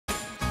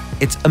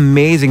it's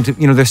amazing to,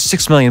 there's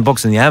 6 million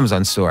books in the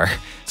Amazon store.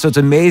 So it's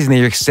amazing that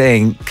you're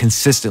staying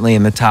consistently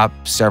in the top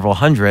several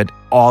hundred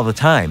all the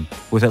time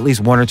with at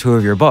least one or two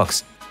of your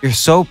books. You're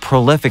so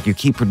prolific. You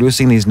keep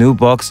producing these new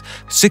books,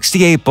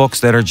 68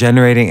 books that are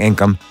generating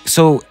income.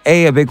 So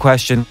a big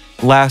question,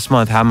 last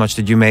month, how much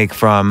did you make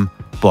from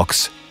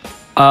books?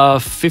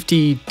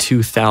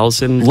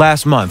 52,000.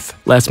 Last month.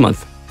 Last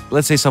month.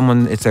 Let's say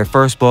someone, it's their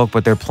first book,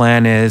 but their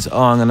plan is,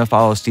 I'm going to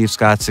follow Steve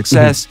Scott's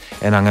success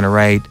and I'm going to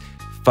write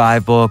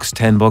 5 books,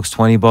 10 books,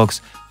 20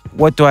 books.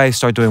 What do I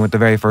start doing with the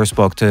very first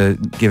book to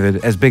give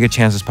it as big a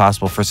chance as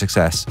possible for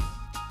success?